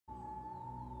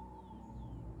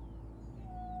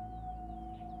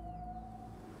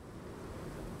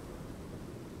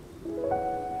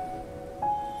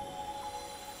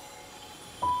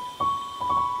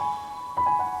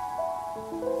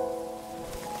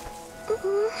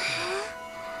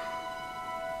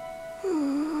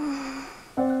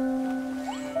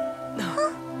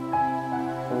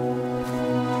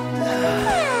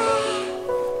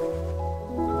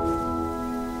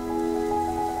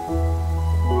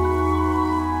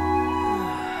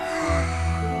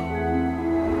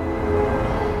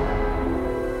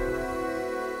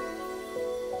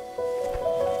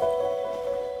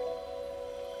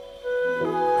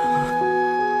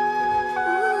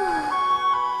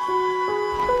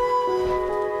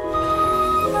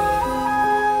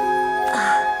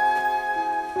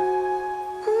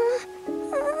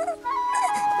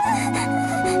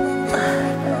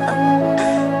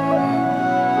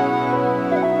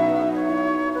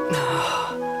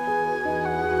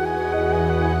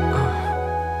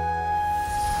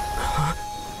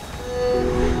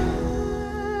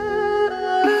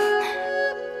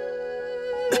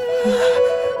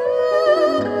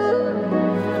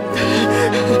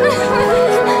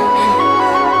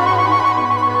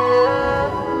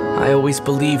I always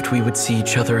believed we would see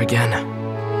each other again,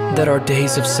 that our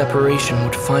days of separation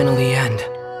would finally end,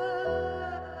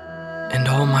 and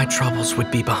all my troubles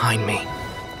would be behind me.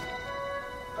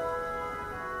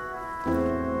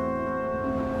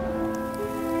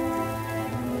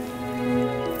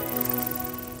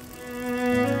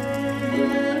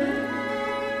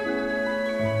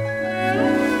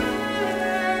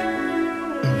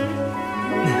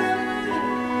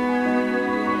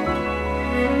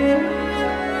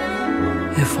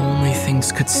 If only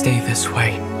things could stay this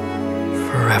way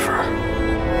forever.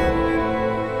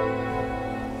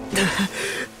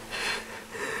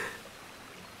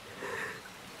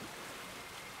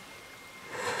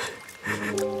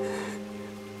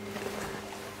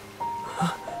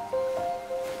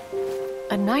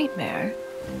 A nightmare?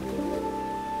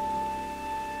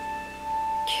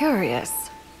 Curious.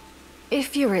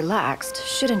 If you're relaxed,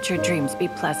 shouldn't your dreams be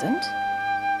pleasant?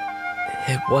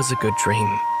 It was a good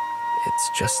dream.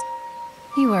 It's just...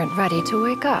 You weren't ready to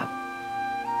wake up.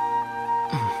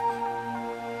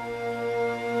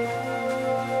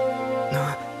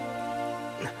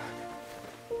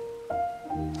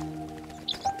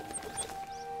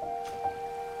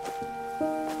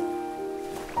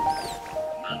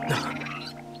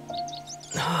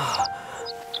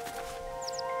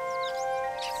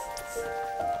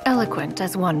 Eloquent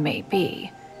as one may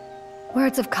be,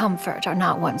 words of comfort are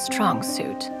not one's strong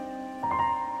suit.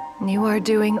 You are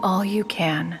doing all you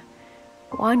can.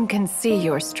 One can see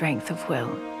your strength of will,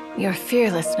 your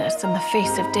fearlessness in the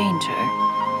face of danger.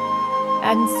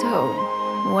 And so,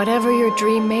 whatever your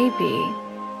dream may be,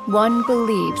 one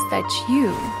believes that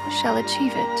you shall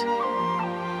achieve it.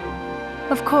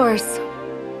 Of course,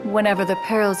 whenever the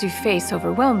perils you face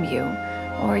overwhelm you,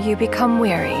 or you become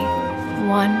weary,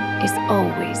 one is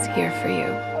always here for you.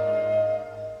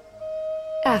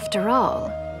 After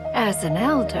all, as an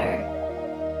elder,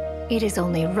 it is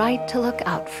only right to look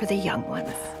out for the young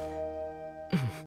ones.